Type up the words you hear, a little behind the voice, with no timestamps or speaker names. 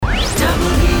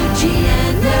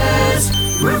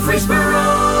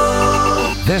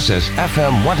This is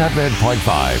FM 100.5,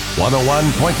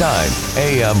 101.9,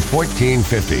 AM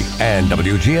 1450, and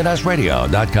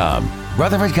WGNSradio.com.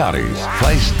 Rutherford County's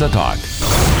place to talk.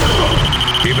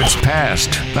 If it's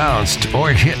passed, bounced,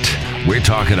 or hit, we're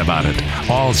talking about it.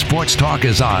 All Sports Talk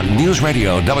is on News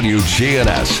Radio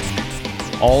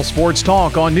WGNS. All Sports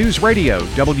Talk on News Radio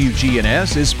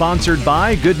WGNS is sponsored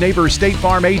by Good Neighbor State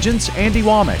Farm agents Andy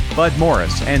Womack, Bud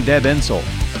Morris, and Deb Insel.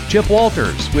 Chip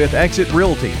Walters with Exit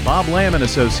Realty, Bob Lamb and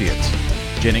Associates.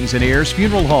 Jennings and Ayers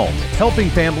Funeral Home, helping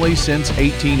families since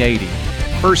 1880.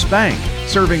 First Bank,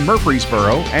 serving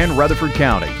Murfreesboro and Rutherford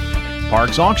County.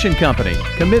 Parks Auction Company,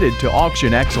 committed to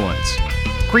auction excellence.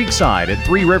 Creekside at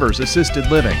Three Rivers Assisted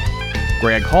Living.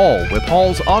 Greg Hall with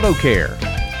Hall's Auto Care.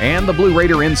 And the Blue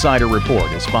Raider Insider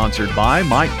Report is sponsored by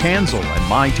Mike Kanzel and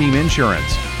My Team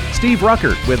Insurance. Steve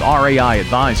Ruckert with RAI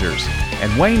Advisors.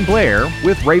 And Wayne Blair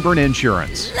with Rayburn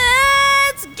Insurance.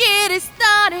 Let's get it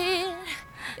started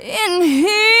in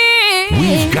here.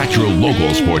 We've got your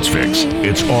local sports fix.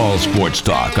 It's All Sports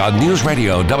Talk on News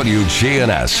Radio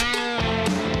WGNS.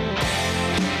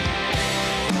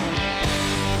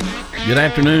 Good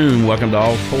afternoon. Welcome to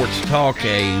All Sports Talk,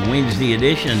 a Wednesday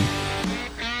edition.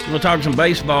 We're going to talk some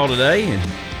baseball today, and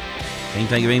can't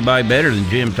think of anybody better than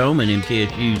Jim Toman,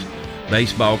 MTSU's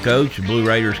baseball coach. The Blue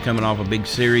Raiders coming off a big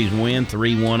series win,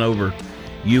 3-1 over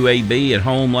UAB at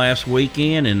home last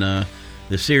weekend, and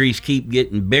the series keep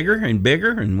getting bigger and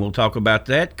bigger, and we'll talk about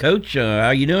that. Coach, how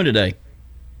you doing today?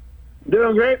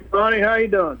 Doing great, Ronnie. How you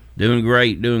doing? Doing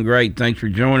great. Thanks for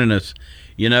joining us.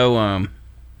 You know,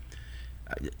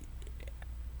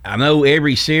 I know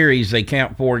every series they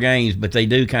count 4 games, but they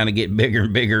do kind of get bigger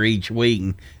and bigger each week,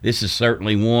 and this is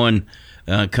certainly one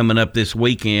coming up this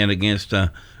weekend against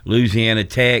Louisiana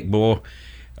Tech. Boy,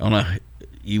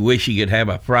 you wish you could have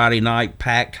a Friday night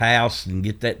packed house and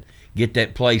get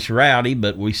that place rowdy,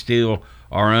 but we still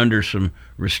are under some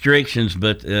restrictions.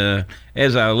 But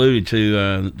as I alluded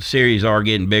to, the series are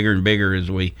getting bigger and bigger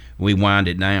as we wind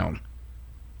it down.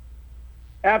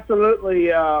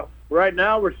 Absolutely. Right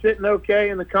now we're sitting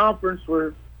okay in the conference.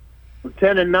 We're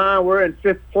 10-9. We're in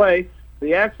 5th place.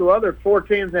 The actual other 4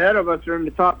 teams ahead of us are in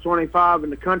the top 25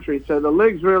 in the country. So the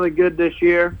league's really good this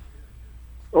year.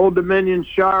 Old Dominion,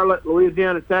 Charlotte,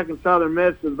 Louisiana Tech, and Southern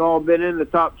Miss have all been in the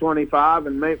top 25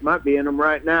 and might be in them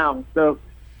right now. So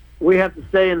we have to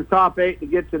stay in the top 8 to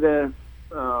get to the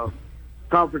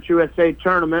Conference USA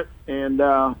tournament.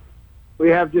 And we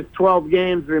have just 12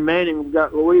 games remaining. We've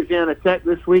got Louisiana Tech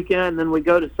this weekend, then we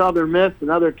go to Southern Miss,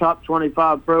 another top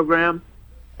 25 program.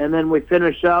 And then we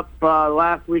finish up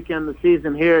last weekend of the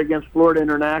season here against Florida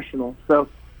International. So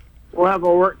we'll have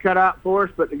our work cut out for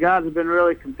us, but the guys have been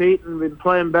really competing, been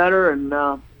playing better, and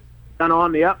kind of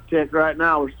on the uptick right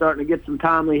now. We're starting to get some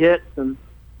timely hits, and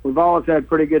we've always had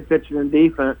pretty good pitching and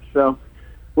defense. So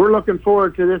we're looking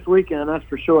forward to this weekend, that's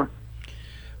for sure.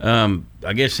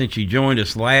 I guess since you joined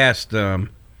us last,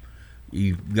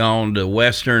 you've gone to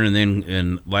Western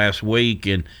and last week,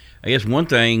 and I guess one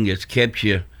thing that's kept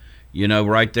you,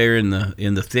 right there in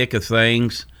the thick of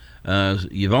things.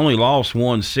 You've only lost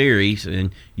 1 series,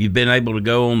 and you've been able to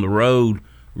go on the road,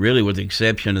 really, with the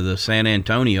exception of the San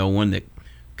Antonio one that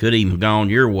could even gone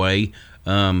your way.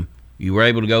 You were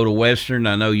able to go to Western.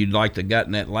 I know you'd like to have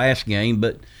gotten that last game,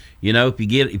 but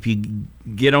if you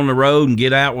get on the road and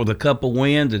get out with a couple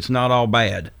wins, it's not all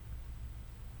bad.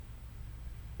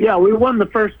 Yeah, we won the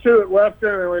first 2 at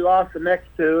Western, and we lost the next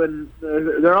 2, and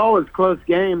they're always close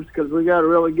games because we got a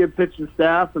really good pitching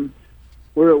staff, and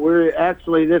we're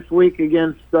actually this week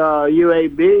against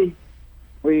UAB.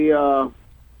 We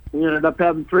ended up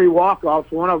having 3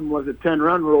 walk-offs. One of them was a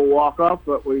 10-run rule walk-off,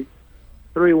 but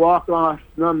 3 walk-offs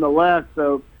nonetheless.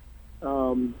 So,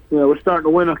 we're starting to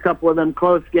win a couple of them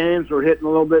close games. We're hitting a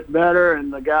little bit better,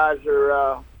 and the guys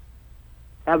are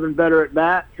having better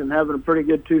at-bats and having a pretty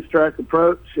good 2-strike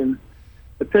approach. And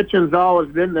the pitching's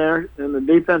always been there, and the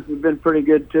defense has been pretty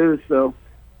good too. So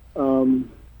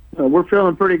we're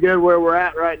feeling pretty good where we're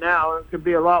at right now. It could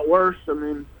be a lot worse. I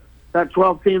mean, got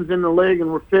 12 teams in the league,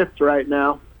 and we're 5th right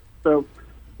now. So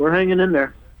we're hanging in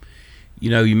there.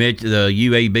 You mentioned the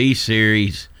UAB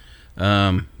series,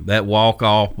 that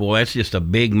walk-off. Boy, that's just a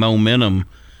big momentum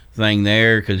thing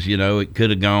there because, it could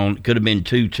have been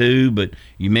 2-2, but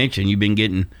you mentioned you've been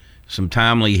getting some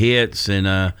timely hits, and,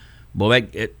 it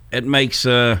makes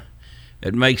the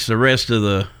rest of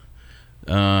the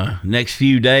next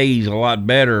few days a lot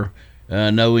better,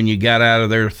 knowing you got out of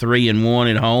there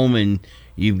 3-1 at home, and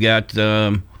you've got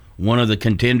one of the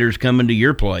contenders coming to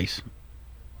your place.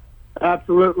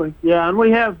 Absolutely, yeah, and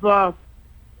we have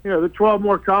the 12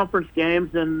 more conference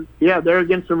games, and they're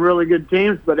against some really good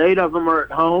teams, but 8 of them are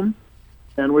at home.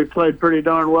 and we played pretty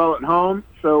darn well at home.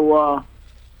 So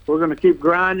we're going to keep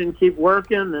grinding, keep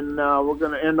working, and we're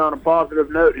going to end on a positive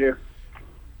note here.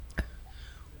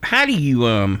 How do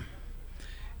you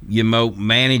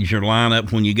manage your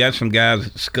lineup when you got some guys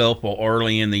that scuffle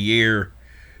early in the year,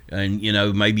 and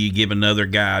maybe you give another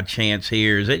guy a chance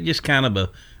here? Is it just kind of a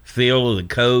feel of the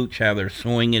coach, how they're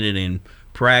swinging it in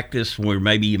practice, where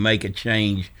maybe you make a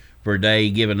change for a day,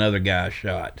 give another guy a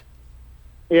shot?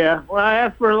 Yeah, well, I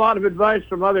asked for a lot of advice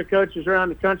from other coaches around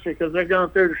the country because they're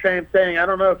going through the same thing. I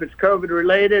don't know if it's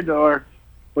COVID-related or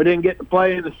we didn't get to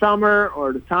play in the summer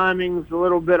or the timing's a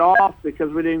little bit off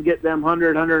because we didn't get them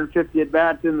 100, 150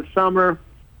 at-bats in the summer.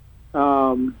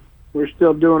 We're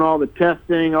still doing all the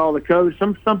testing, all the COVID.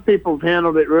 Some people have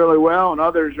handled it really well, and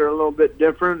others are a little bit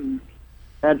different and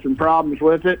had some problems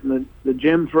with it. And the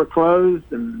gyms were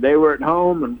closed, and they were at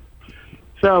home. And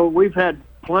so we've had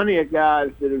plenty of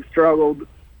guys that have struggled.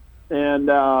 And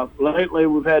lately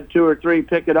we've had 2 or 3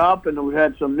 pick it up, and we've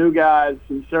had some new guys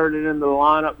inserted into the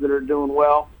lineup that are doing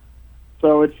well.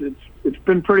 So it's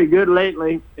been pretty good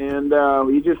lately, and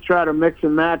you just try to mix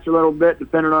and match a little bit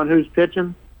depending on who's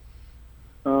pitching.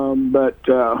 But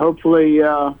hopefully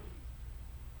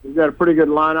we've got a pretty good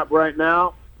lineup right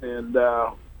now, and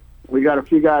we got a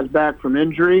few guys back from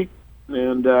injury,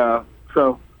 and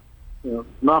so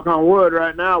knock on wood,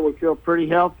 right now we feel pretty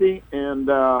healthy, and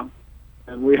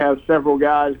we have several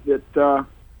guys that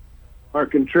are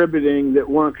contributing that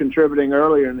weren't contributing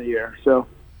earlier in the year. So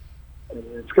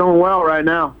it's going well right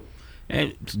now.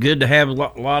 And it's good to have a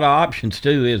lot of options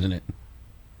too, isn't it?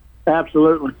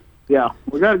 Absolutely. Yeah,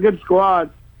 we got a good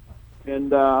squad,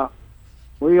 and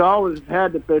we always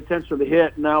had the potential to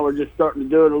hit. Now we're just starting to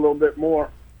do it a little bit more,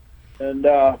 and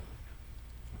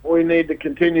we need to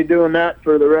continue doing that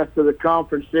for the rest of the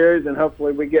conference series, and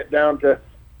hopefully we get down to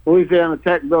Louisiana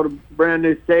Tech, built a brand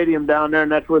new stadium down there,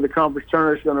 and that's where the conference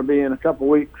tournament is going to be in a couple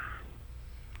weeks.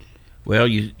 Well,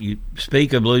 you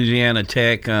speak of Louisiana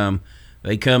Tech.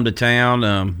 They come to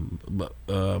town.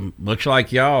 Looks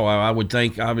like y'all. I would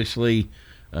think, obviously,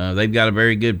 they've got a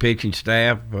very good pitching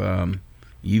staff.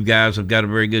 You guys have got a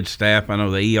very good staff. I know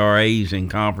the ERAs in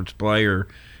conference play are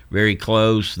very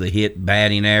close. The hit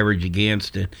batting average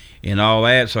against and all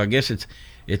that. So I guess it's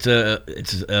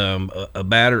a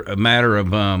matter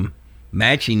of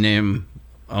matching them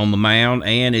on the mound,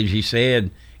 and as you said,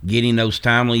 getting those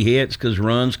timely hits because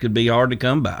runs could be hard to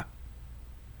come by.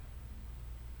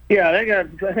 Yeah, they got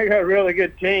a really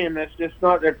good team. It's just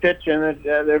not their pitching.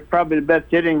 They're probably the best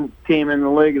hitting team in the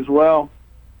league as well,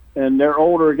 and they're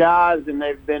older guys, and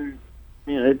they've been,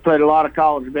 they've played a lot of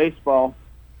college baseball.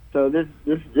 So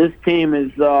this team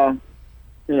is,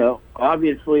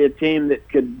 obviously a team that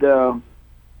could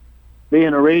be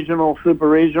in a regional, super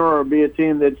regional, or be a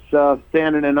team that's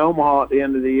standing in Omaha at the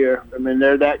end of the year. I mean,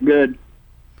 they're that good.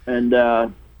 And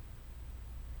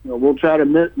we'll try to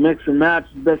mix and match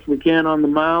as best we can on the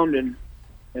mound,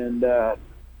 and I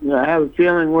have a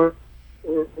feeling we're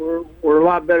a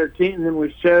lot better team than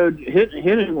we showed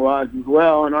hitting wise as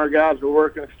well, and our guys are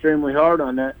working extremely hard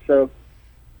on that. So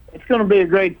it's going to be a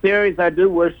great series. I do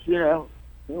wish,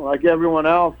 like everyone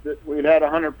else, that we'd had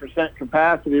 100%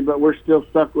 capacity, but we're still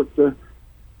stuck with I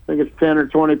think it's 10 or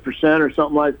 20% or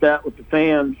something like that with the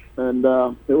fans. And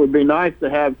it would be nice to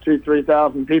have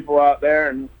 2,000-3,000 people out there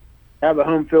and have a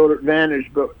home field advantage,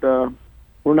 but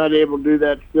we're not able to do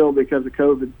that still because of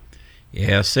COVID.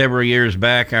 Yeah, several years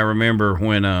back, I remember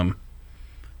when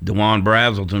DeJuan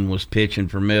Brazelton was pitching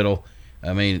for Middle.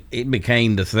 I mean, it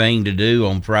became the thing to do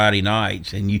on Friday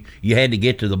nights, and you had to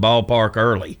get to the ballpark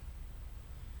early.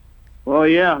 Well,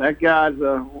 yeah, that guy's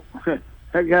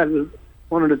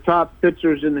one of the top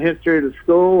pitchers in the history of the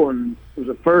school, and was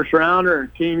a first rounder in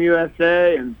Team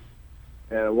USA. And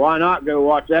why not go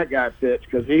watch that guy pitch?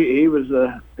 Because he was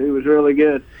really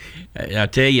good. I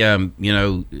tell you,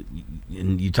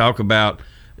 and you talk about,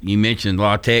 you mentioned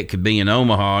La Tech could be in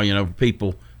Omaha.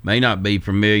 People may not be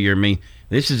familiar. I mean,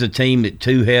 this is a team that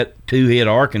two hit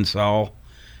Arkansas,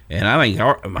 and I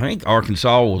think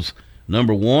Arkansas was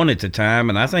number 1 at the time,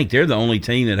 and I think they're the only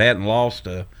team that hadn't lost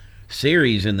a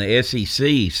series in the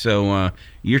SEC. So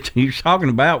you're talking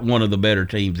about one of the better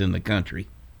teams in the country.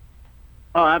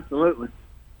 Oh, absolutely.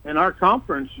 In our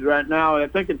conference right now, I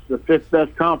think it's the 5th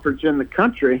best conference in the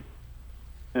country,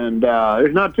 and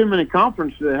there's not too many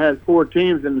conferences that has 4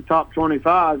 teams in the top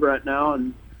 25 right now,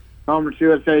 and Conference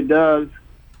USA does.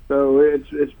 So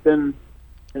it's been,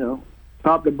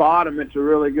 top to bottom, it's a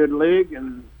really good league,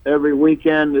 and every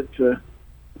weekend it's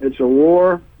a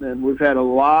war, and we've had a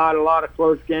lot of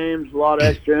close games, a lot of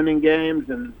extra inning games,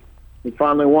 and we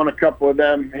finally won a couple of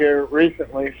them here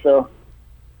recently. So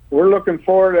we're looking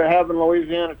forward to having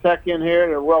Louisiana Tech in here.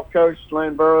 They're well coached.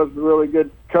 Lane Burroughs is a really good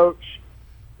coach,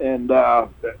 and they're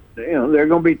going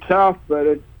to be tough, but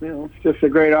it's just a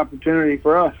great opportunity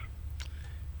for us.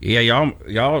 Yeah,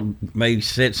 y'all may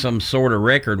set some sort of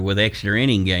record with extra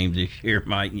inning games this year,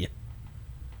 mightn't you?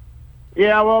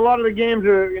 Yeah, well, a lot of the games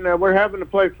are, we're having to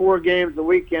play 4 games a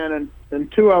weekend,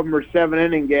 and 2 of them are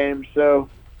 7-inning games. So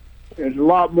there's a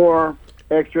lot more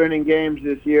extra inning games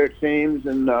this year, it seems,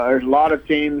 and there's a lot of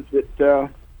teams that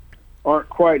aren't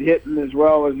quite hitting as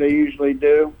well as they usually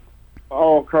do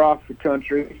all across the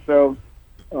country. So,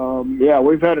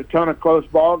 we've had a ton of close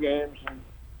ball games, and,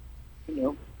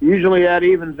 usually that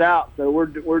evens out. So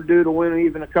we're due to win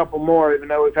even a couple more, even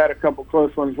though we've had a couple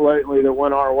close ones lately that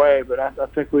went our way. But I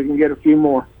think we can get a few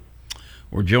more.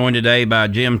 We're joined today by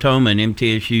Jim Toman,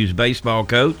 MTSU's baseball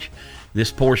coach.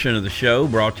 This portion of the show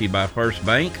brought to you by First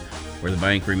Bank, where the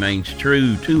bank remains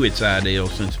true to its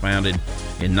ideals since founded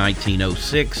in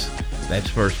 1906. That's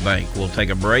First Bank. We'll take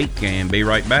a break and be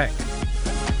right back.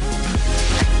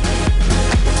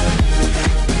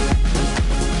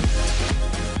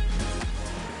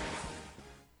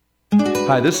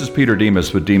 Hi, this is Peter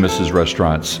Demas with Demas's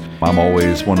Restaurants. I'm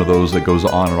always one of those that goes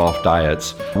on and off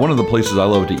diets. One of the places I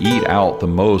love to eat out the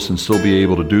most and still be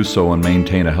able to do so and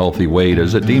maintain a healthy weight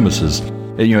is at Demas's.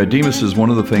 And, at Demas's, one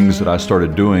of the things that I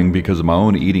started doing because of my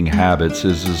own eating habits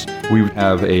is we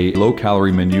have a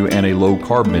low-calorie menu and a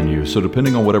low-carb menu. So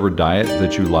depending on whatever diet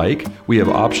that you like, we have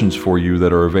options for you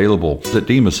that are available at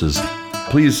Demas's.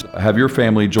 Please have your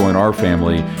family join our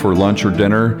family for lunch or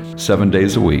dinner 7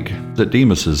 days a week at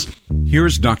Demas's.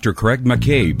 Here's Dr. Craig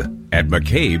McCabe at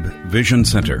McCabe Vision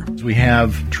Center. We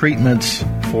have treatments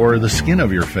for the skin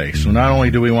of your face. So not only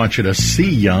do we want you to see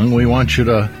young, we want you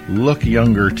to look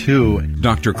younger too.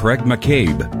 Dr. Craig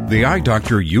McCabe, the eye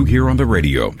doctor you hear on the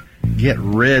radio. Get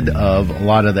rid of a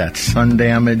lot of that sun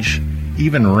damage,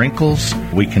 even wrinkles.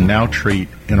 We can now treat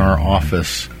in our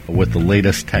office with the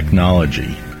latest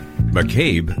technology.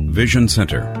 McCabe Vision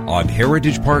Center on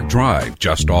Heritage Park Drive,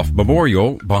 just off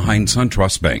Memorial, behind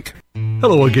SunTrust Bank.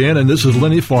 Hello again, and this is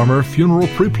Lenny Farmer, funeral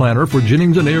pre-planner for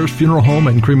Jennings & Ayers Funeral Home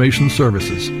and Cremation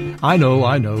Services. I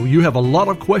know, you have a lot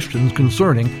of questions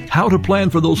concerning how to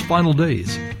plan for those final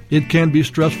days. It can be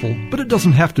stressful, but it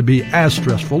doesn't have to be as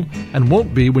stressful, and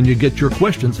won't be when you get your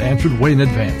questions answered way in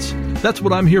advance. That's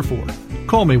what I'm here for.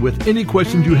 Call me with any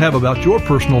questions you have about your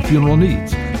personal funeral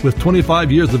needs. With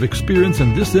 25 years of experience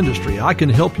in this industry, I can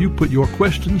help you put your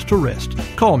questions to rest.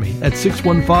 Call me at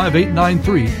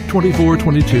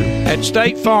 615-893-2422. At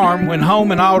State Farm, when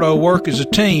home and auto work as a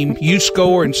team, you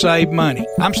score and save money.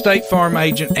 I'm State Farm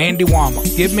agent Andy Wama.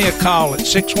 Give me a call at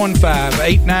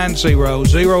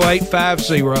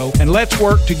 615-890-0850 and let's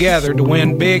work together to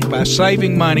win big by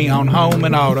saving money on home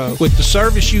and auto. With the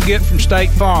service you get from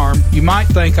State Farm, you might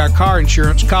think our car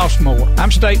insurance costs more. I'm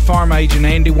State Farm agent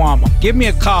Andy Wama. Give me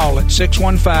a call at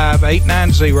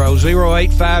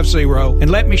 615-890-0850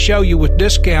 and let me show you with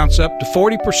discounts up to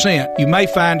 40%. You may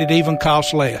find it even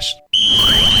costs less.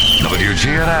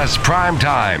 WGNS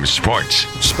Primetime Sports.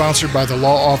 Sponsored by the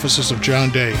law offices of John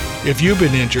Day. If you've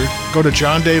been injured, go to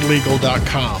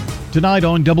johndaylegal.com. Tonight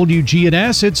on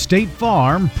WGNS, it's State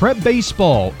Farm Prep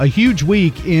Baseball. A huge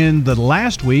week in the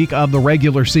last week of the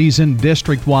regular season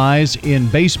district-wise in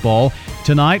baseball.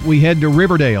 Tonight we head to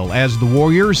Riverdale as the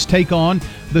Warriors take on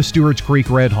the Stewart's Creek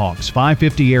Redhawks.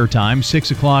 5:50 airtime,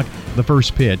 6 o'clock the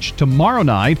first pitch. Tomorrow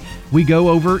night we go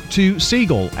over to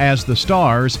Siegel as the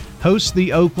Stars host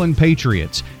the Oakland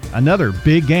Patriots. Another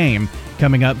big game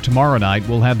coming up tomorrow night.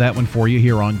 We'll have that one for you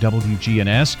here on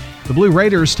WGNS. The Blue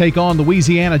Raiders take on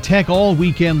Louisiana Tech all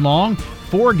weekend long.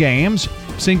 4 games,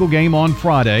 single game on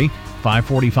Friday,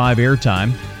 5:45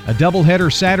 airtime. A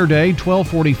doubleheader Saturday,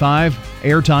 12:45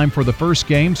 airtime for the first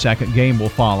game. Second game will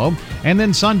follow. And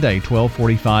then Sunday,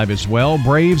 12:45 as well.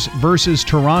 Braves versus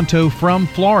Toronto from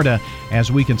Florida,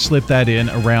 as we can slip that in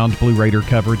around Blue Raider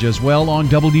coverage as well on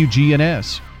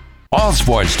WGNS. All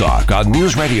sports talk on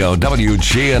News Radio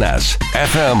WGNS,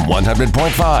 FM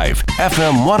 100.5,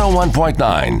 FM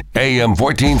 101.9, AM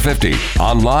 1450,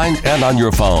 online and on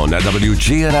your phone at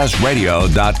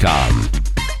WGNSradio.com.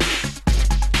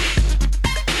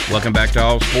 Welcome back to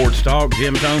All Sports Talk.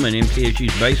 Jim Toman,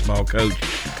 MTSU's baseball coach,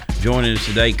 joining us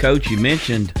today. Coach, you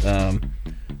mentioned the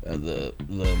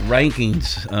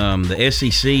rankings. The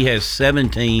SEC has 7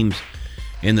 teams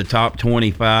in the top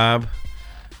 25.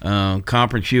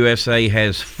 Conference USA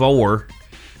has 4.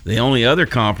 The only other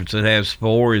conference that has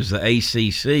 4 is the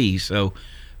ACC. So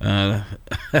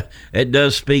it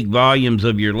does speak volumes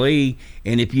of your league.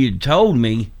 And if you'd told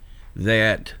me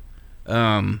that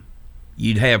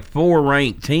you'd have 4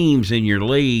 ranked teams in your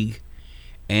league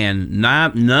and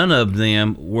none of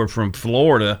them were from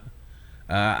Florida.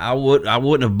 I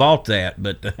wouldn't have bought that,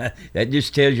 but that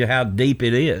just tells you how deep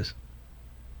it is.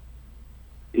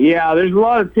 Yeah, there's a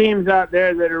lot of teams out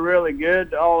there that are really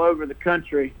good all over the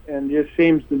country, and just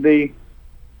seems to be,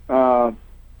 the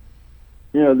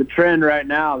trend right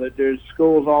now that there's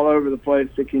schools all over the place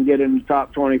that can get in the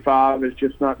top 25. It's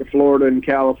just not the Florida and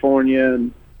California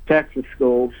and Texas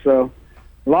schools. So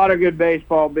a lot of good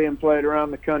baseball being played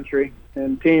around the country,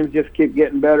 and teams just keep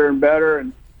getting better and better.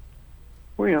 And,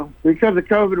 because of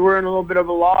COVID, we're in a little bit of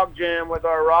a log jam with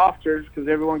our rosters because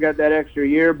everyone got that extra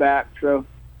year back. So,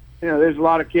 there's a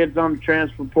lot of kids on the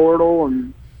transfer portal,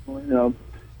 and, a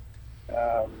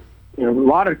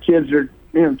lot of kids are,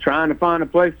 trying to find a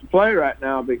place to play right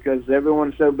now because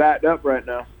everyone's so backed up right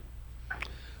now.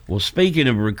 Well, speaking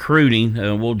of recruiting,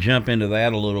 we'll jump into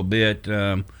that a little bit.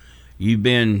 You've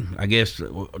been, I guess,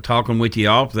 talking with you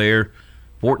off there,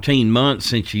 14 months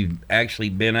since you've actually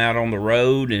been out on the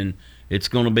road, and it's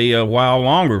going to be a while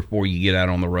longer before you get out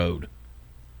on the road.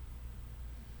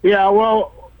 Yeah,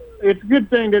 well, it's a good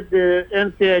thing that the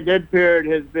NCAA dead period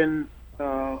has been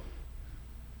on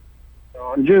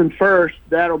June 1st.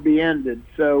 That'll be ended.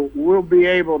 So we'll be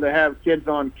able to have kids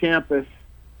on campus.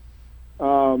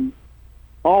 All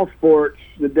sports,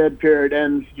 the dead period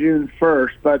ends June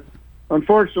 1st. But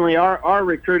unfortunately, our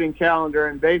recruiting calendar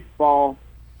in baseball,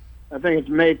 I think it's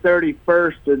May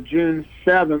 31st to June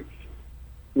 7th,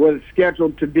 was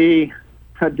scheduled to be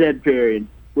a dead period,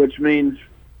 which means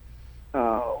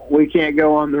we can't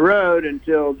go on the road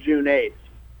until June 8th.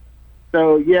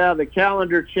 So, yeah, the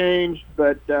calendar changed,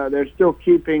 but they're still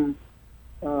keeping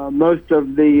most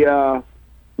of the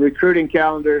recruiting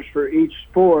calendars for each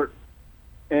sport.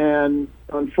 And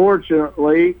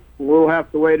unfortunately, we'll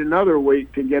have to wait another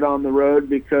week to get on the road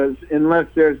because unless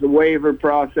there's a waiver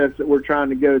process that we're trying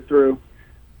to go through.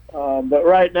 But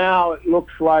right now, it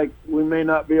looks like we may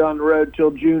not be on the road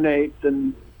till June 8th,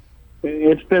 and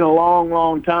it's been a long,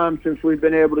 long time since we've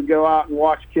been able to go out and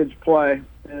watch kids play.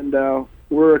 And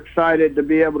we're excited to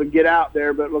be able to get out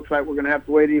there, but it looks like we're going to have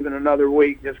to wait even another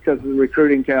week just because of the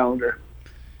recruiting calendar.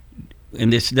 In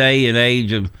this day and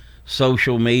age of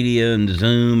social media and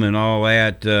Zoom and all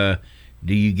that,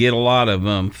 do you get a lot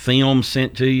of film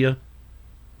sent to you?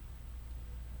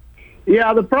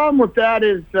 Yeah, the problem with that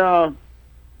is,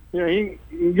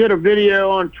 you get a video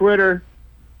on Twitter,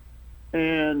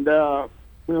 and the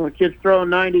kid's throwing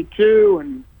 92,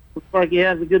 and looks like he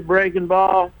has a good breaking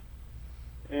ball,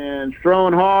 and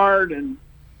throwing hard, and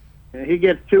he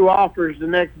gets 2 offers the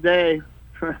next day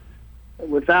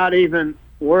without even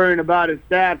worrying about his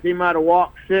stats. He might have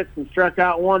walked 6 and struck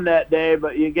out 1 that day,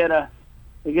 but you get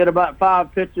about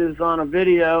 5 pitches on a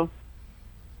video,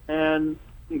 and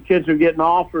the kids are getting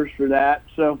offers for that.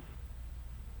 So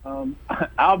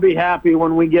I'll be happy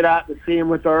when we get out to see him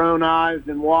with our own eyes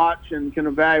and watch and can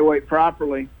evaluate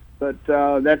properly. But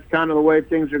that's kind of the way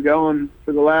things are going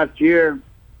for the last year,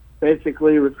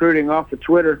 basically recruiting off of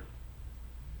Twitter.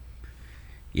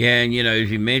 Yeah, and, as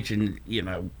you mentioned,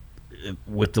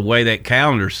 with the way that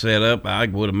calendar's set up, I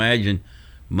would imagine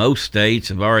most states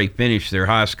have already finished their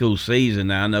high school season.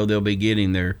 Now, I know they'll be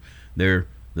getting the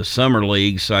summer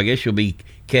league, so I guess you'll be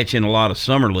catching a lot of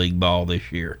summer league ball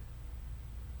this year.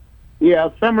 Yeah,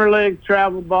 summer league,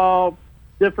 travel ball,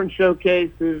 different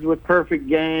showcases with Perfect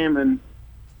Game and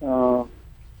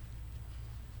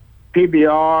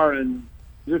PBR and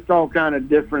just all kind of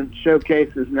different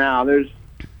showcases now. There's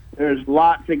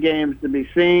lots of games to be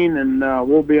seen, and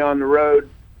we'll be on the road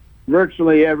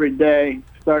virtually every day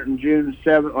starting June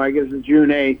 7th, or I guess it's June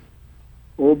 8th.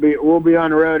 We'll be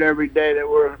on the road every day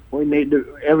that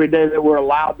every day that we're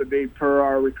allowed to be per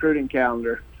our recruiting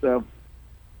calendar. So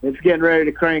it's getting ready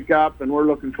to crank up, and we're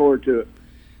looking forward to it.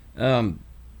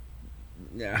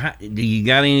 Do you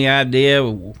got any idea?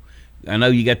 I know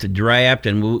you got the draft,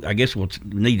 and I guess we'll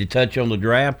need to touch on the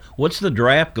draft. What's the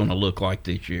draft going to look like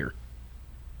this year?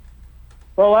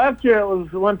 Well, last year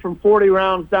it went from 40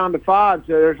 rounds down to 5,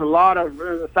 so there's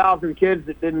 1,000 kids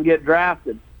that didn't get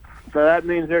drafted. So that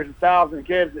means there's 1,000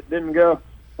 kids that didn't go,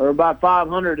 or about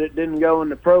 500 that didn't go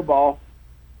into pro ball,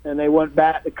 and they went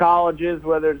back to colleges,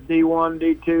 whether it's D1,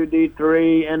 D2,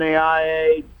 D3,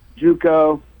 NAIA,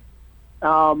 JUCO.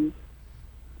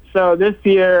 So this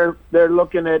year they're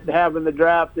looking at having the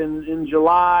draft in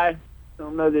July. I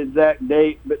don't know the exact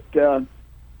date, but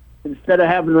instead of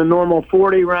having the normal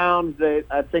 40 rounds,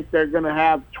 I think they're going to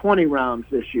have 20 rounds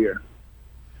this year.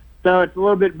 So it's a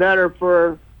little bit better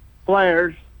for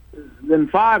players than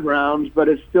 5 rounds, but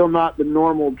it's still not the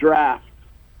normal draft.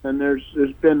 And there's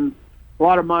been a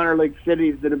lot of minor league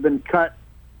cities that have been cut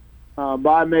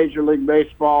by Major League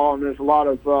Baseball, and there's a lot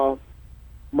of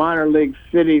minor league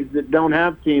cities that don't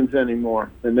have teams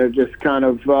anymore, and they're just kind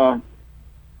of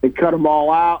they cut them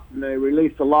all out, and they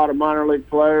released a lot of minor league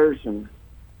players, and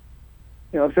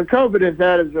so COVID has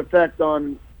had its effect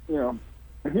on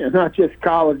not just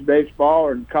college baseball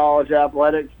or college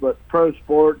athletics, but pro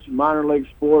sports and minor league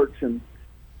sports, and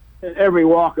in every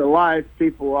walk of life,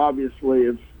 people obviously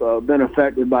have been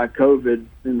affected by COVID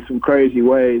in some crazy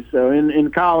ways. So in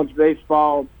college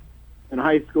baseball and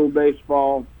high school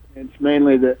baseball, it's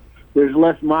mainly that there's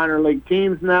less minor league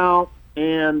teams now,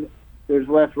 and there's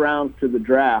less rounds to the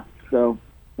draft. So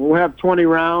we'll have 20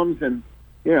 rounds, and,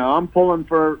 I'm pulling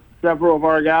for several of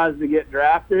our guys to get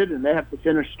drafted, and they have to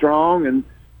finish strong, and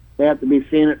they have to be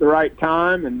seen at the right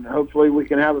time, and hopefully we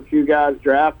can have a few guys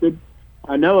drafted.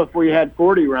 I know if we had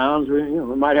 40 rounds, we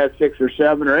might have 6 or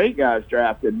 7 or 8 guys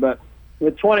drafted. But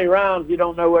with 20 rounds, you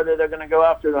don't know whether they're going to go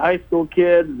after the high school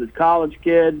kids, the college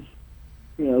kids,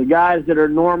 the guys that are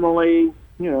normally,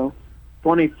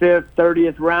 25th,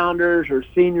 30th rounders or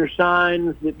senior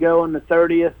signs that go in the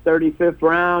 30th, 35th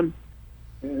round.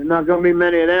 There's not going to be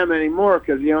many of them anymore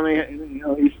because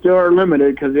you still are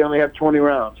limited because they only have 20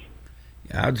 rounds.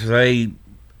 I'd say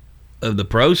of the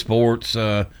pro sports,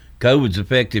 COVID's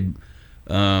affected.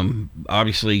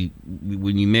 Obviously,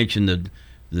 when you mention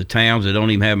the towns that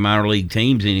don't even have minor league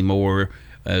teams anymore,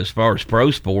 as far as pro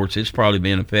sports, it's probably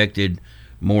been affected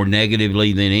more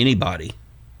negatively than anybody.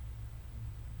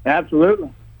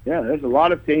 Absolutely. Yeah, there's a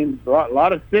lot of teams, a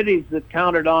lot of cities that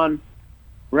counted on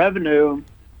revenue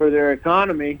for their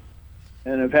economy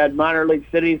and have had minor league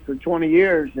cities for 20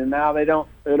 years, and now they don't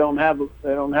have a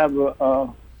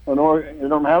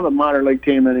minor league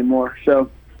team anymore. So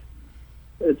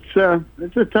it's a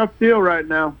tough deal right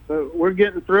now, but we're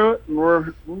getting through it,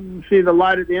 and we see the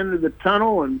light at the end of the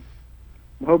tunnel, and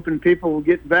I'm hoping people will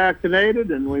get vaccinated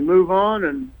and we move on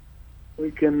and we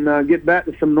can get back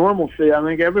to some normalcy. I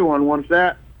think everyone wants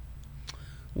that.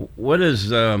 What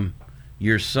does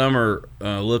your summer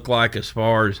look like as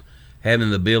far as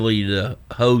having the ability to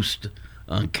host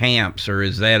camps, or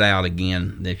is that out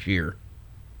again this year?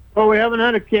 Well, we haven't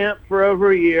had a camp for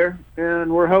over a year,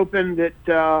 and we're hoping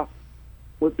that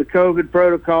with the COVID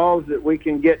protocols that we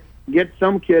can get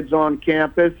some kids on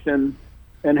campus and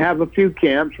have a few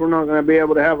camps. We're not going to be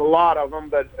able to have a lot of them,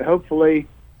 but hopefully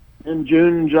in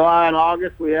June, July, and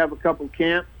August we have a couple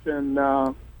camps and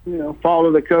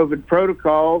follow the COVID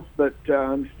protocols, but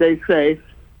stay safe.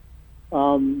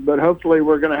 But hopefully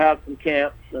we're going to have some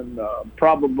camps, and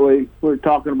probably we're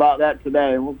talking about that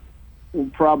today. We'll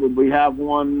probably have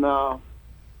one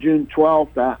June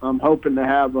 12th. I'm hoping to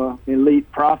have a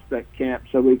elite prospect camp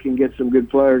so we can get some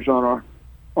good players on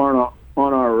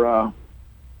our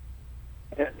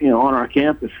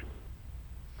campus.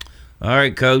 All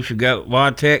right, Coach, we've got La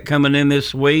Tech coming in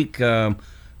this week. I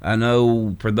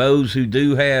know for those who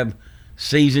do have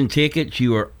season tickets,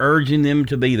 you are urging them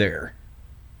to be there.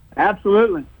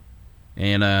 Absolutely.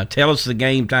 And tell us the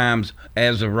game times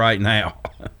as of right now.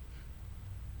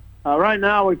 Right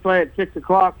now we play at 6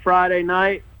 o'clock Friday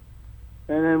night,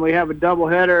 and then we have a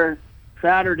doubleheader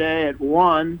Saturday at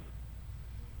 1,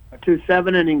 2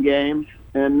 7-inning games,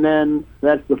 and then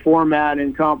that's the format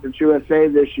in Conference USA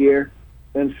this year.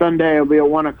 And Sunday will be a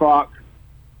 1 o'clock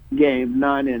game,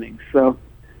 9 innings. So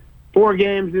 4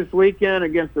 games this weekend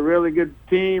against a really good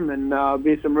team, and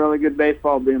be some really good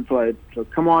baseball being played. So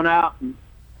come on out, and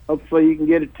hopefully you can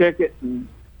get a ticket, and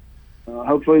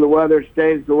hopefully the weather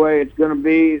stays the way it's going to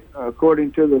be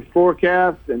according to the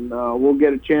forecast, and we'll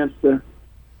get a chance to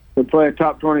play a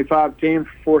top 25 team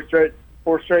for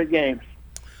 4 straight games.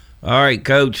 All right,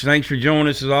 Coach, thanks for joining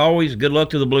us as always. Good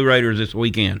luck to the Blue Raiders this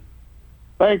weekend.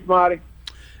 Thanks, Marty.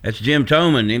 That's Jim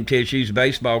Toman, MTSU's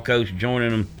baseball coach,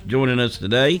 joining us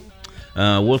today.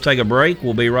 We'll take a break.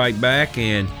 We'll be right back,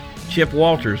 and Chip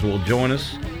Walters will join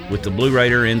us with the Blue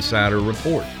Raider Insider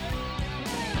Report.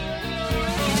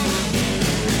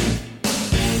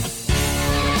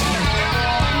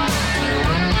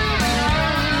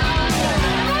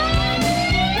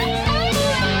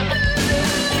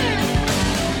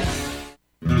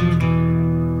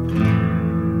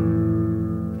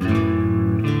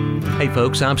 Hey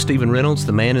folks, I'm Stephen Reynolds,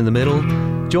 the man in the middle.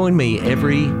 Join me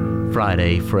every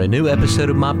Friday for a new episode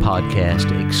of my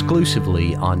podcast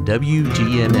exclusively on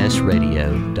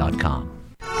WGNSradio.com.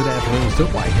 Good afternoon. Still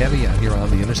quite heavy out here on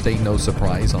the interstate. No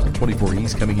surprise on 24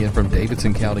 East coming in from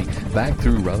Davidson County back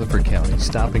through Rutherford County.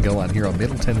 Stop and go out here on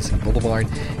Middle Tennessee Boulevard,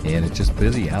 and it's just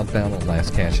busy outbound on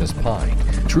Las Cassias Pike.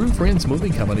 True Friends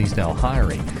Moving Company is now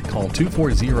hiring. Call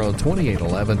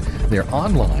 240-2811. They're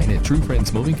online at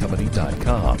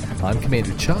truefriendsmovingcompany.com. I'm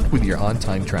Commander Chuck with your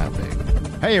on-time traffic.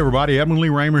 Hey everybody, Edmund Lee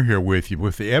Raymer here with you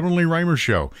with the Edmund Lee Raymer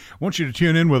Show. I want you to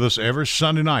tune in with us every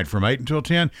Sunday night from 8 until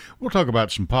 10. We'll talk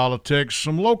about some politics,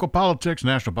 some local politics,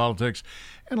 national politics,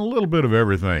 and a little bit of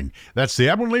everything. That's the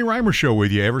Edmund Lee Raymer Show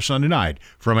with you every Sunday night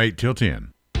from 8 till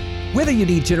 10. Whether you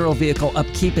need general vehicle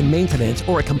upkeep and maintenance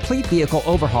or a complete vehicle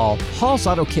overhaul, Hall's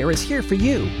Auto Care is here for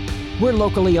you. We're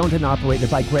locally owned and operated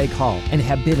by Greg Hall and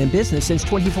have been in business since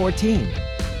 2014.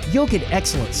 You'll get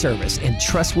excellent service and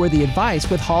trustworthy advice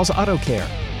with Hall's Auto Care.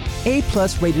 A+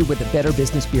 rated with the Better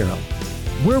Business Bureau.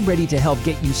 We're ready to help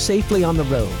get you safely on the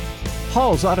road.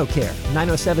 Hall's Auto Care,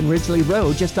 907 Ridgely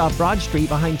Road, just off Broad Street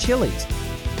behind Chili's.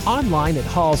 Online at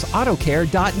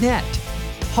hallsautocare.net.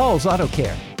 Hall's Auto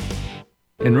Care.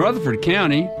 In Rutherford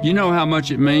County, you know how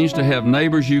much it means to have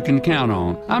neighbors you can count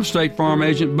on. I'm State Farm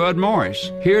Agent Bud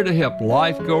Morris, here to help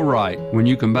life go right when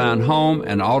you combine home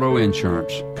and auto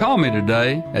insurance. Call me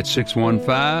today at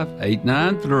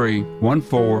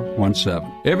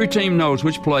 615-893-1417. Every team knows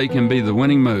which play can be the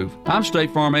winning move. I'm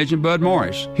State Farm Agent Bud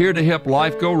Morris, here to help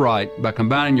life go right by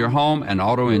combining your home and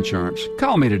auto insurance.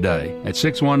 Call me today at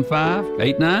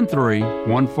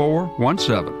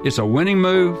 615-893-1417. It's a winning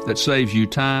move that saves you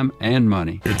time and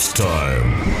money. It's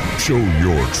time. Show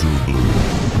your true blue.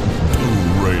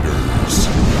 Blue Raiders.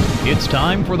 It's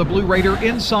time for the Blue Raider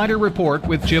Insider Report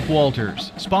with Chip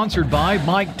Walters, sponsored by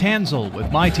Mike Tanzel with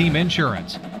My Team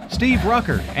Insurance, Steve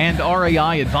Ruckert and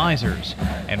RAI Advisors,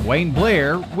 and Wayne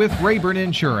Blair with Rayburn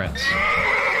Insurance.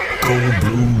 Go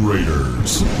Blue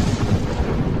Raiders.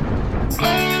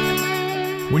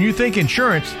 When you think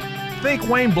insurance, think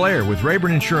Wayne Blair with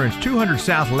Rayburn Insurance, 200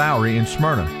 South Lowry in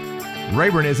Smyrna.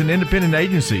 Rayburn is an independent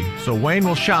agency, so Wayne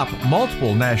will shop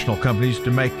multiple national companies to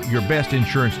make your best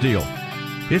insurance deal.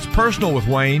 It's personal with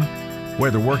Wayne,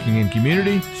 whether working in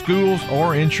community, schools,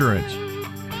 or insurance.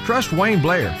 Trust Wayne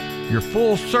Blair, your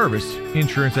full-service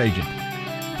insurance agent.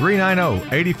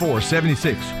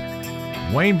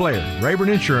 390-8476. Wayne Blair, Rayburn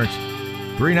Insurance,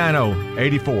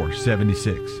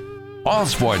 390-8476. All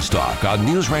sports talk on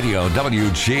News Radio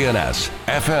WGNS,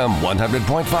 FM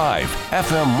 100.5,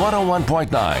 FM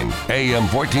 101.9, AM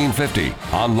 1450,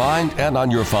 online and on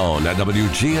your phone at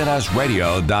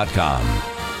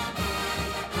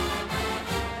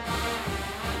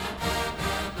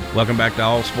WGNSradio.com. Welcome back to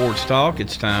All Sports Talk.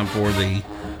 It's time for the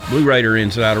Blue Raider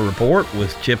Insider Report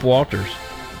with Chip Walters,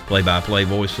 play-by-play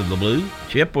voice of the Blue.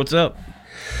 Chip, what's up?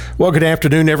 Well, good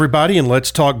afternoon, everybody, and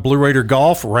let's talk Blue Raider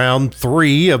golf. Round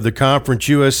 3 of the Conference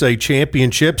USA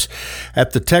Championships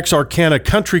at the Texarkana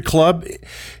Country Club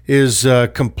is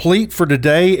complete for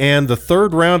today, and the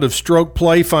third round of stroke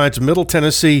play finds Middle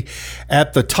Tennessee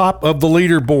at the top of the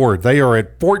leaderboard. They are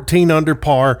at 14 under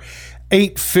par,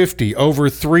 850 over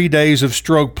 3 days of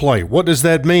stroke play. What does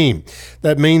that mean?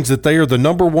 That means that they are the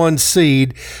number 1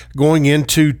 seed going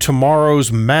into tomorrow's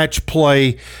match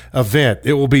play event.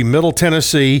 It will be Middle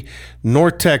Tennessee,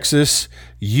 North Texas,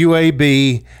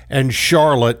 UAB, and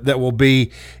Charlotte that will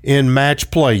be in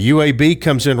match play. UAB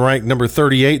comes in ranked number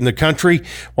 38 in the country,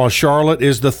 while Charlotte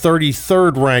is the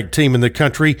 33rd ranked team in the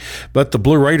country. But the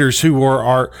Blue Raiders, who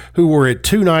were at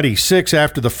 296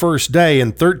 after the first day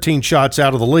and 13 shots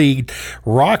out of the lead,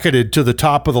 rocketed to the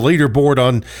top of the leaderboard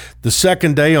on the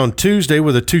second day on Tuesday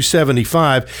with a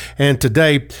 275, and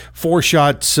today 4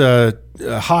 shots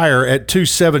higher at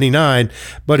 279,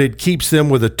 but it keeps them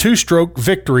with a 2-stroke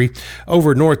victory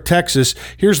over North Texas.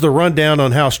 Here's the rundown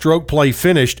on how stroke play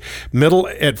finished. Middle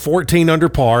at 14 under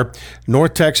par,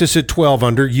 North Texas at 12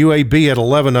 under, UAB at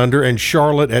 11 under, and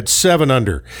Charlotte at 7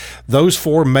 under. Those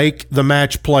 4 make the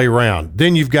match play round.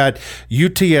 Then you've got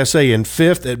UTSA in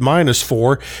 5th at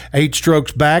 -4. 8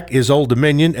 strokes back is Old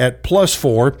Dominion at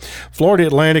 +4. Florida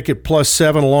Atlantic at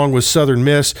 +7 along with Southern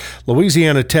Miss.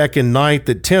 Louisiana Tech in 9th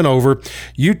at 10 over.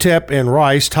 UTEP and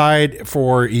Rice tied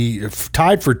for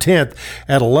 10th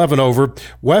at 11 over.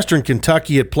 Western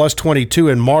Kentucky at +22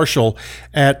 and Marshall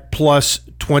at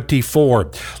 +24.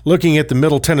 Looking at the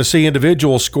Middle Tennessee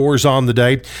individual scores on the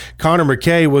day, Connor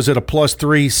McKay was at a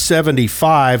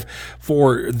 +375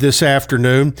 for this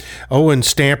afternoon. Owen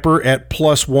Stamper at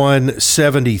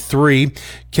 +173.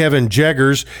 Kevin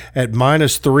Jeggers at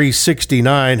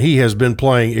 -369. He has been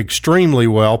playing extremely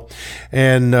well.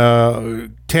 And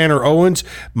Tanner Owens,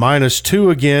 -2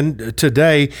 again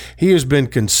today. He has been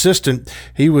consistent.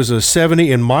 He was a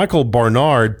 70, and Michael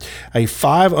Barnard, a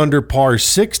 5 under par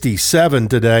 67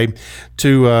 today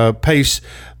to pace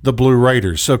the Blue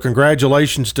Raiders. So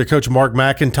congratulations to Coach Mark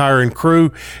McIntyre and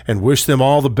crew, and wish them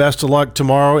all the best of luck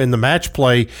tomorrow in the match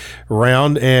play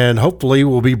round, and hopefully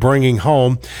we'll be bringing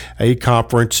home a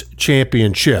conference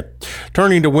championship.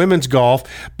 Turning to women's golf,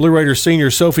 Blue Raiders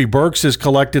senior Sophie Burks has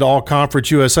collected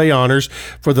All-Conference USA honors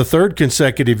for the third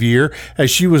consecutive year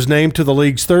as she was named to the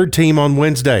league's third team on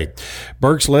Wednesday.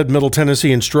 Burks led Middle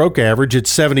Tennessee in stroke average at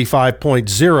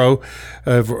 75.0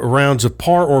 of rounds of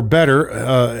par or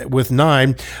better with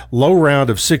 9, low round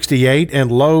of 68,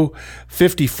 and low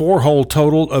 54-hole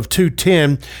total of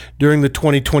 210 during the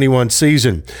 2021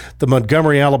 season. The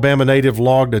Montgomery, Alabama native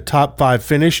logged a top 5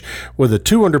 finish with a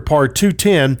 2-under par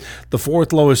 210, the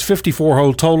fourth lowest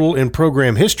 54-hole total in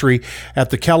program history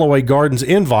at the Callaway Gardens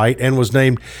Invite, and was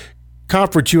named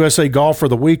Conference USA Golfer of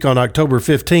the Week on October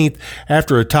 15th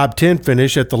after a top 10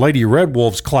 finish at the Lady Red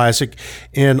Wolves Classic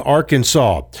in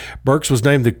Arkansas. Burks was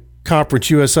named the Conference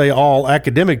USA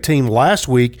All-Academic Team last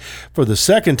week for the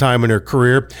second time in her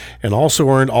career, and also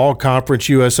earned All-Conference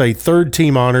USA third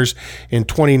team honors in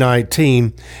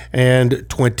 2019 and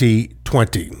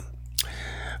 2020.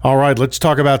 All right, let's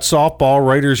talk about softball.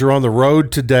 Raiders are on the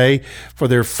road today for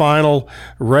their final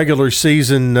regular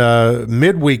season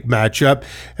midweek matchup,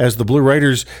 as the Blue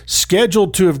Raiders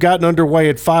scheduled to have gotten underway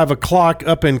at 5 o'clock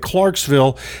up in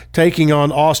Clarksville, taking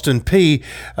on Austin Peay.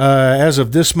 As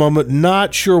of this moment,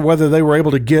 not sure whether they were able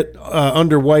to get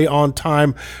underway on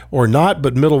time or not,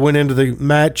 but Middle went into the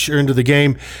match, or into the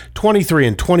game,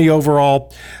 23-20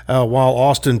 overall, while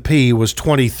Austin Peay was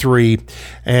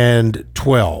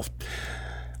 23-12.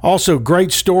 Also,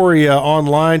 great story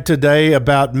online today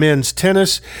about men's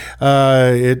tennis,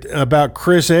 about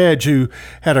Chris Edge, who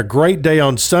had a great day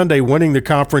on Sunday winning the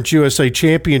Conference USA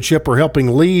Championship, or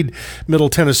helping lead Middle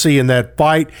Tennessee in that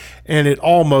fight, and it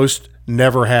almost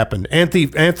never happened. Anthony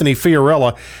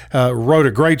Fiorella wrote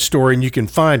a great story, and you can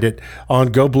find it on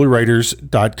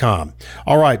GoBlueRaiders.com.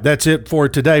 All right, that's it for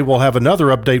today. We'll have another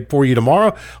update for you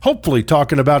tomorrow, hopefully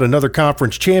talking about another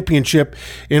conference championship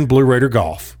in Blue Raider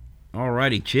golf. All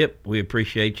righty, Chip. We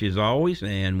appreciate you as always,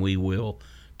 and we will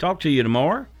talk to you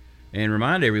tomorrow. And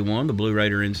remind everyone, the Blue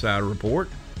Raider Insider Report,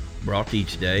 brought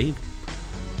each day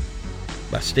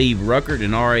by Steve Ruckert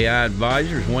and RAI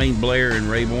Advisors, Wayne Blair and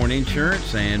Rayborn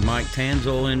Insurance, and Mike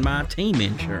Tanzel and My Team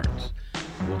Insurance.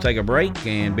 We'll take a break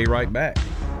and be right back.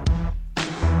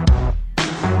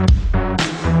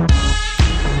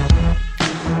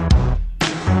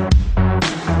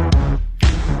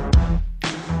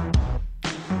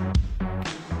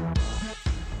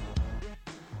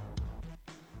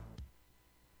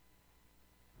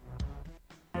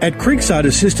 At Creekside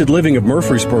Assisted Living of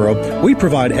Murfreesboro, we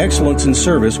provide excellence in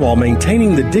service while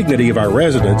maintaining the dignity of our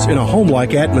residents in a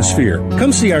home-like atmosphere.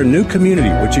 Come see our new community,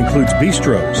 which includes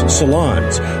bistros,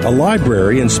 salons, a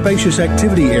library, and spacious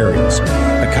activity areas.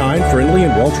 A kind, friendly,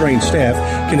 and well-trained staff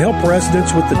can help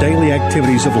residents with the daily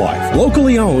activities of life.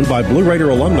 Locally owned by Blue Raider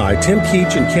alumni Tim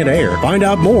Keach and Kent Ayer. Find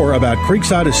out more about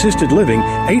Creekside Assisted Living,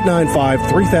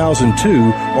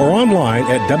 895-3002, or online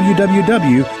at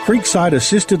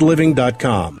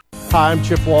www.creeksideassistedliving.com. Hi, I'm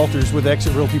Chip Walters with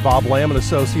Exit Realty Bob Lamb &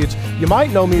 Associates. You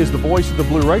might know me as the voice of the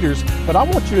Blue Raiders, but I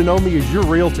want you to know me as your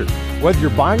realtor. Whether you're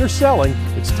buying or selling,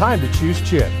 it's time to choose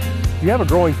Chip. Do you have a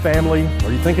growing family?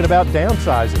 Are you thinking about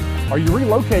downsizing? Are you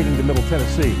relocating to Middle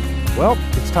Tennessee? Well,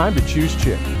 it's time to choose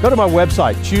Chip. Go to my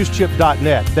website,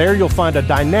 choosechip.net. There you'll find a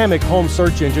dynamic home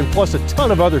search engine plus a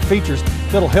ton of other features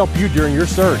that'll help you during your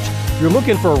search. If you're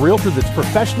looking for a realtor that's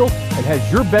professional and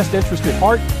has your best interest at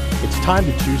heart, it's time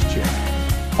to choose Chip.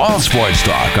 All sports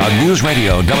talk on News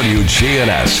Radio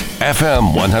WGNS,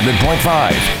 FM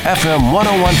 100.5, FM 101.9,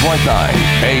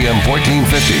 AM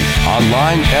 1450,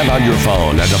 online and on your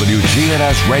phone at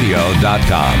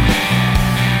WGNSradio.com.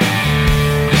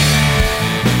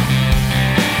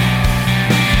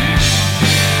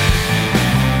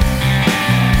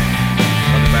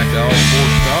 Welcome back to All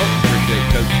Sports Talk. Appreciate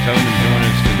Coach Toman joining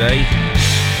us today.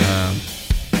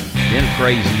 Been a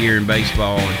crazy year in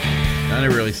baseball. I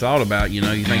never really thought about, you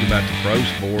think about the pro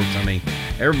sports. I mean,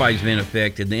 everybody's been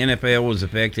affected. The NFL was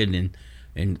affected in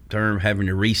terms of having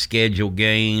to reschedule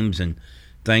games and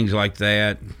things like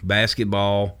that.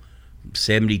 Basketball,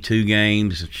 72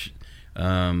 games. It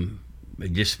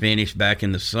just finished back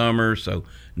in the summer, so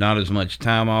not as much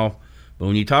time off. But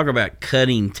when you talk about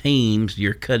cutting teams,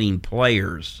 you're cutting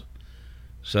players.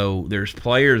 So there's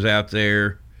players out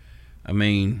there, I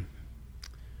mean,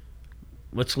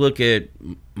 let's look at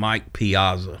Mike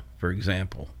Piazza, for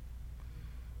example.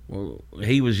 Well,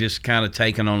 he was just kind of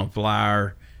taken on a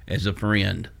flyer as a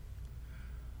friend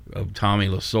of Tommy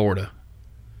Lasorda.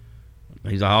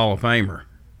 He's a Hall of Famer.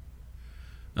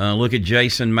 Look at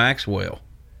Jason Maxwell.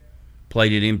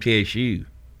 played at MTSU.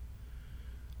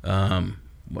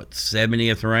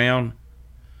 70th round?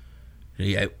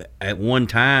 At one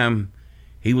time,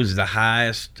 he was the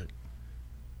highest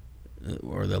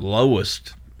or the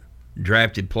lowest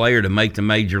drafted player to make the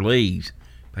major leagues,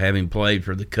 having played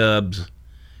for the Cubs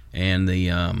and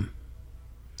the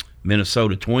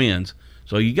Minnesota Twins.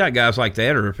 So you got guys like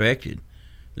that are affected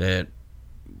that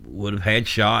would have had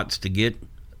shots to get,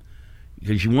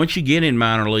 because once you get in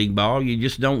minor league ball, you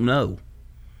just don't know.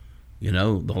 You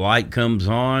know, the light comes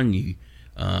on. You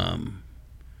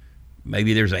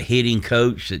maybe there's a hitting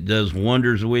coach that does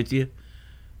wonders with you.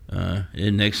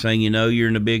 And next thing you know, you're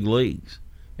in the big leagues.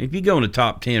 If you go in the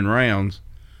top 10 rounds,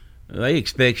 they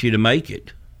expect you to make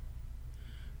it.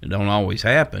 It don't always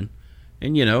happen.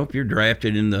 And, you know, if you're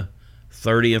drafted in the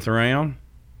 30th round,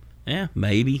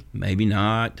 maybe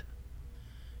not.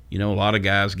 You know, a lot of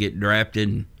guys get drafted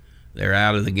and they're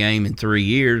out of the game in 3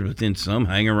 years, but then some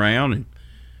hang around and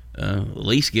at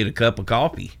least get a cup of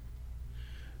coffee.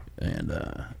 And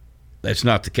that's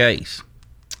not the case.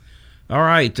 All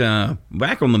right,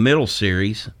 back on the middle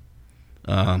series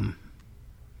coming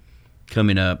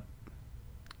up.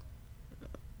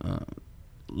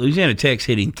 Louisiana Tech's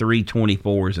hitting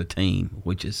 .324 as a team,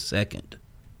 which is second.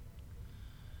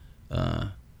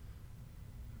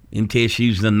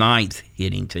 MTSU's the 9th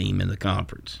hitting team in the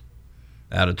conference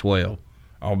out of 12,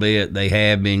 albeit they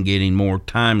have been getting more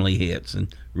timely hits,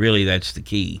 and really that's the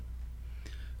key.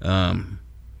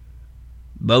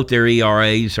 Both their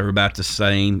ERAs are about the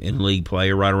same in league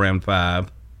play, right around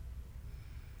 5.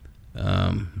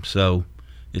 So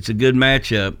it's a good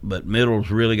matchup, but Middle's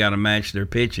really got to match their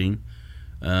pitching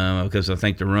because I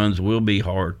think the runs will be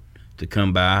hard to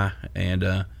come by, and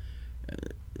I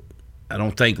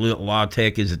don't think La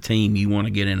Tech is a team you want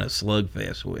to get in a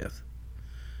slugfest with.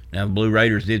 Now, the Blue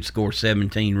Raiders did score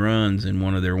 17 runs in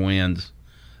one of their wins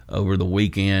over the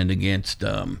weekend against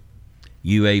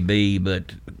UAB,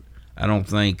 but I don't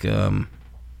think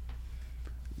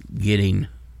getting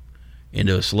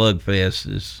into a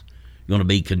slugfest is going to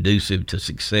be conducive to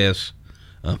success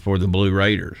for the Blue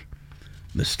Raiders.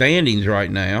 The standings right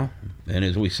now, and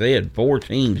as we said, 4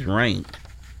 teams ranked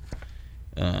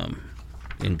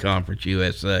in Conference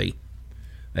USA.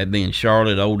 That being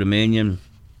Charlotte, Old Dominion,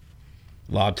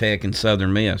 La Tech, and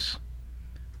Southern Miss.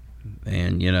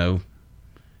 And, you know,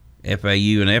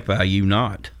 FAU and FIU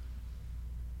not.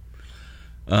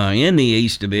 In the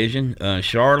East Division,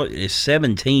 Charlotte is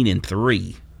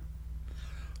 17-3.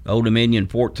 Old Dominion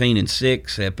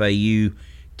 14-6. FAU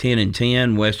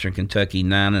 10-10. Western Kentucky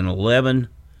 9-11.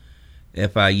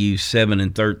 FIU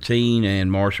 7-13,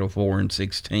 and Marshall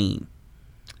 4-16.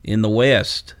 In the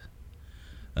West,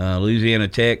 Louisiana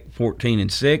Tech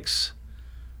 14-6.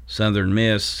 Southern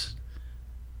Miss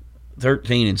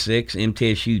 13-6.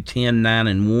 MTSU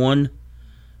 10-9-1.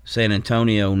 San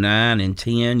Antonio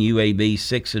 9-10, UAB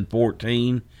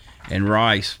 6-14, and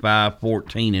Rice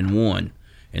 5-14-1.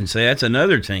 And so that's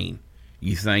another team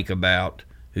you think about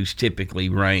who's typically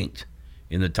ranked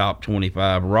in the top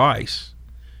 25, Rice,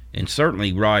 and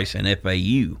certainly Rice and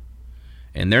FAU,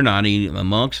 and they're not even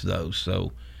amongst those.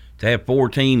 So to have 4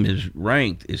 teams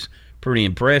ranked is pretty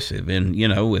impressive. And you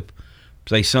know, if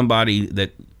say somebody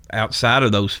that outside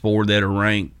of those 4 that are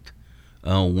ranked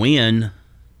win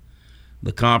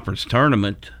the conference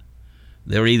tournament,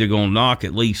 they're either going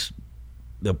to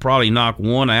they'll probably knock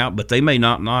one out, but they may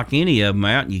not knock any of them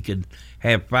out, and you could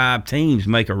have 5 teams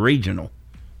make a regional,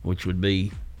 which would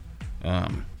be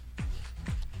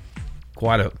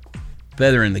quite a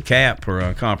feather in the cap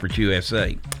for Conference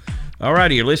USA. All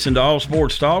righty, you're listening to All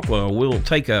Sports Talk. Well, we'll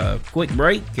take a quick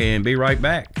break and be right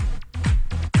back.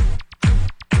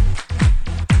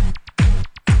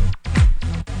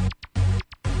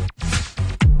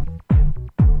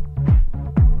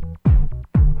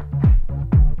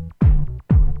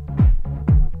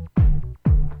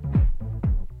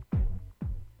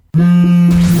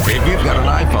 If you've got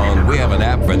an iPhone, we have an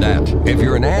app for that. If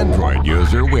you're an Android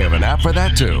user, we have an app for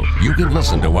that too. You can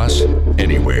listen to us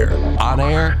anywhere, on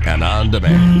air and on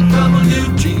demand.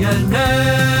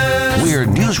 WGNS. We're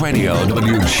News Radio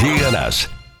WGNS.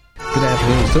 Good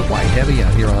afternoon. Still quite heavy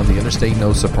out here on the Interstate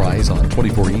No Surprise on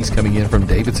 24 East coming in from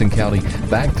Davidson County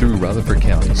back through Rutherford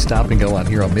County. Stop and go out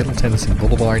here on Middle Tennessee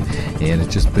Boulevard, and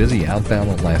it's just busy outbound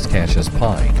on Las Cassias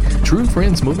Pike. True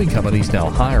Friends Moving Company is now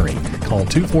hiring. Call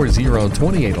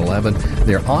 240-2811.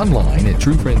 They're online at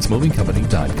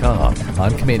truefriendsmovingcompany.com.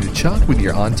 I'm Commander Chuck with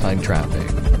your on-time traffic.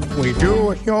 We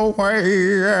do it your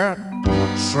way at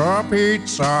Sir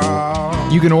Pizza.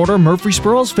 You can order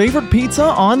Murfreesboro's favorite pizza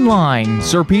online,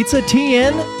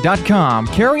 sirpizzatn.com.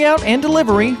 Carry out and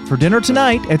delivery for dinner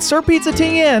tonight at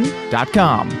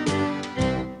sirpizzatn.com.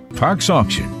 Parks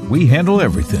Auction. We handle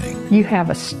everything. You have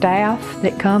a staff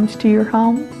that comes to your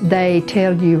home. They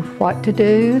tell you what to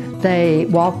do. They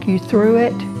walk you through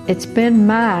it. It's been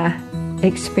my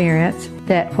experience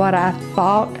that what I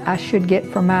thought I should get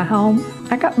for my home,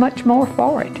 I got much more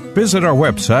for it. Visit our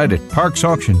website at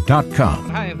parksauction.com.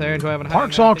 Hi there,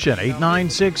 Parks Auction,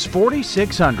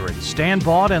 896-4600. Stan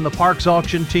Vaught and the Parks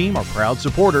Auction team are proud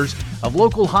supporters of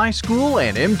local high school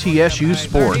and MTSU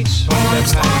sports.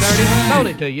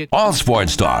 All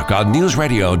sports talk on News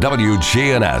Radio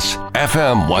WGNS,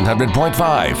 FM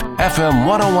 100.5, FM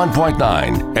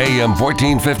 101.9, AM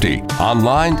 1450,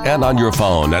 online and on your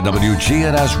phone at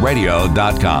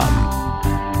WGNSradio.com.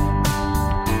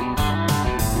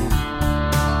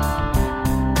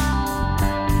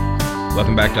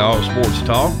 Welcome back to All Sports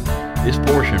Talk. This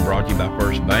portion brought to you by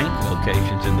First Bank,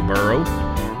 locations in the borough,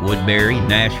 Woodbury,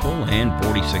 Nashville, and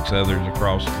 46 others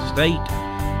across the state.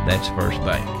 That's First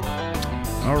Bank.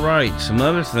 All right, some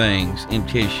other things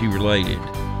MTSU related.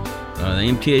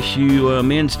 The MTSU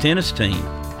men's tennis team,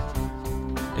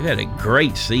 they've had a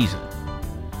great season.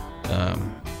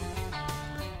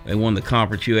 They won the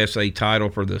Conference USA title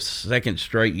for the second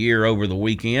straight year over the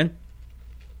weekend.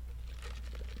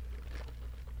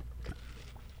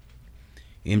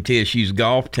 MTSU's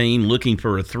golf team looking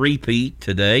for a three-peat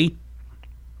today.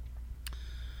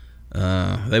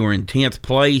 They were in 10th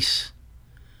place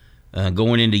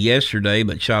going into yesterday,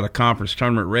 but shot a conference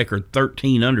tournament record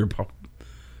 13 under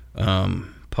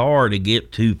par to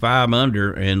get to 5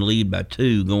 under and lead by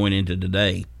 2 going into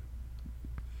today.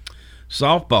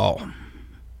 Softball.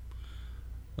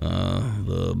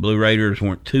 The Blue Raiders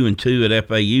went 2-2 at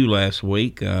FAU last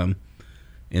week. In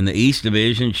the East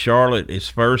Division, Charlotte is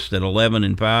first at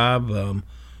 11-5.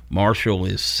 Marshall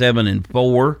is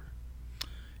 7-4.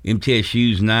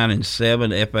 MTSU's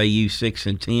 9-7. FAU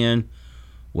 6-10.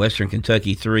 Western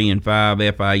Kentucky 3-5.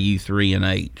 FIU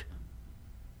 3-8.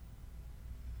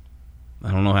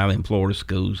 I don't know how them Florida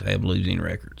schools have losing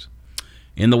records.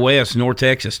 In the West, North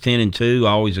Texas 10-2,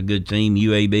 always a good team.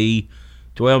 UAB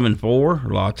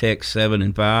 12-4. La Tech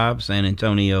 7-5. San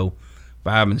Antonio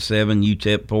 5-7,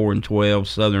 UTEP 4-12,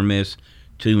 Southern Miss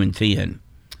 2-10.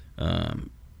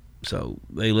 So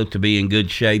they look to be in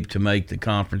good shape to make the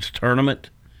conference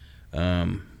tournament.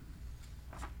 The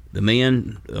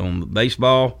men on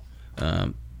baseball,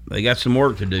 they got some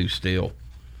work to do still.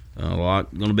 Going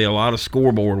to be a lot of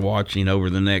scoreboard watching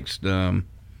over the next 3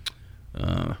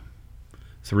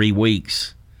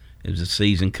 weeks as the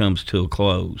season comes to a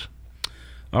close.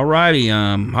 All righty,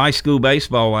 high school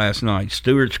baseball last night.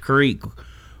 Stewart's Creek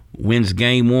wins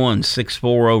game 1,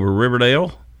 6-4 over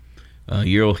Riverdale.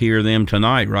 You'll hear them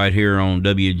tonight right here on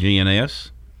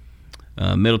WGNS.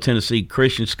 Middle Tennessee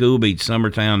Christian School beats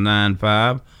Summertown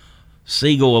 9-5.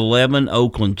 Siegel 11,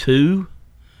 Oakland 2.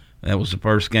 That was the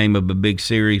first game of a big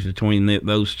series between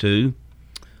those two.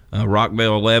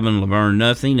 Rockville 11, Laverne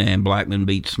nothing, and Blackman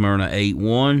beats Smyrna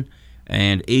 8-1.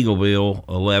 And Eagleville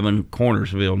 11,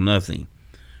 Cornersville nothing.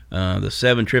 The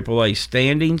 7 AAA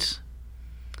standings,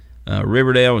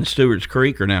 Riverdale and Stewart's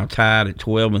Creek are now tied at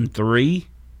 12-3.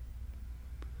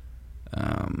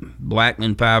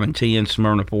 Blackman 5-10,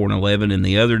 Smyrna 4-11 in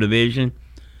the other division.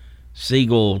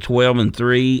 Siegel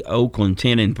 12-3, Oakland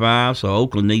 10-5. So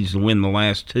Oakland needs to win the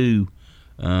last 2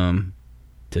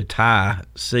 to tie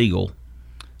Siegel.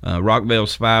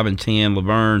 Rockville's 5-10.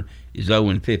 Laverne is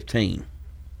 0-15.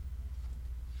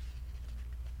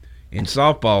 In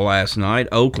softball last night,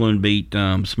 Oakland beat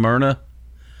Smyrna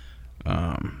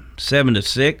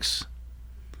 7-6.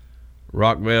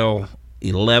 Rockville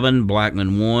 11,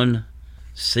 Blackman 1,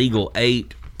 Siegel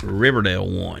 8, Riverdale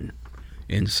 1.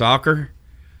 In soccer,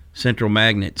 Central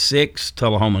Magnet 6,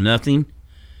 Tullahoma nothing.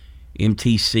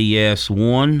 MTCS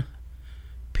 1,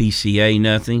 PCA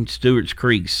nothing. Stewart's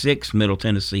Creek 6, Middle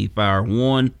Tennessee Fire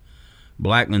 1,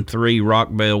 Blackman 3,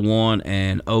 Rockville 1,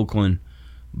 and Oakland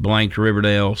blanked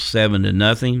Riverdale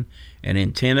 7-0. And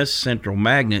in tennis, Central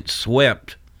Magnet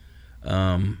swept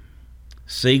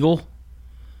Siegel.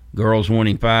 Girls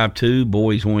winning 5-2,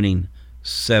 boys winning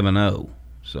 7-0.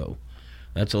 So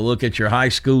that's a look at your high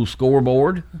school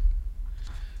scoreboard.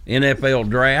 NFL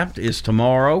draft is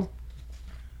tomorrow.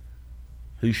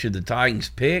 Who should the Titans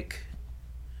pick?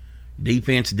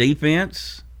 Defense.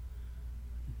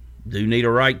 Do need a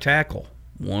right tackle.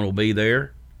 One will be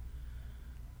there.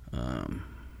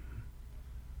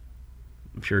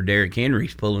 I'm sure Derrick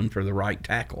Henry's pulling for the right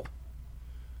tackle.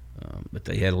 But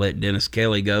they had to let Dennis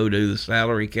Kelly go do the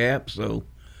salary cap, so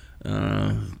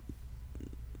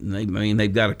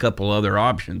they've got a couple other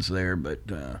options there, but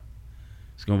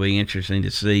it's going to be interesting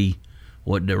to see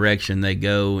what direction they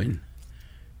go in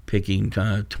picking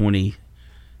 26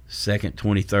 second,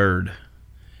 23rd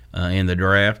in the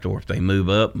draft, or if they move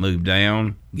up, move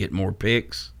down, get more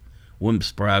picks. Wouldn't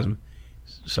surprise them.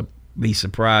 Be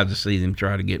surprised to see them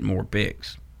try to get more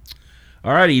picks.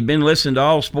 All righty, you've been listening to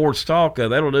All Sports Talk.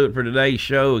 That'll do it for today's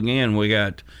show. Again, we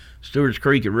got Stewart's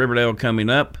Creek at Riverdale coming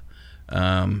up.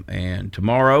 And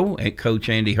tomorrow, Coach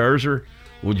Andy Herzer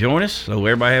will join us. So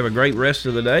everybody have a great rest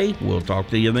of the day. We'll talk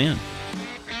to you then.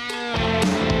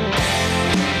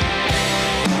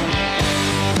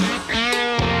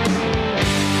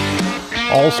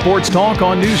 All Sports Talk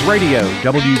on News Radio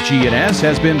WGNS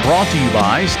has been brought to you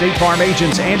by State Farm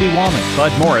agents Andy Womack,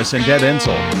 Bud Morris, and Deb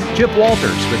Ensel. Chip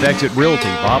Walters with Exit Realty,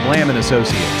 Bob Lamb and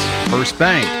Associates. First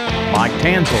Bank, Mike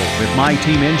Tanzel with My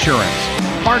Team Insurance.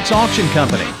 Parks Auction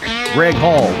Company, Greg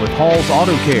Hall with Hall's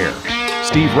Auto Care.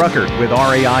 Steve Ruckert with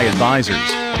RAI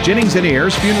Advisors. Jennings &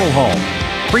 Ayers Funeral Home.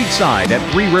 Creekside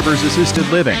at Three Rivers Assisted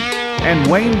Living. And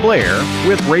Wayne Blair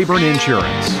with Rayburn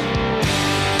Insurance.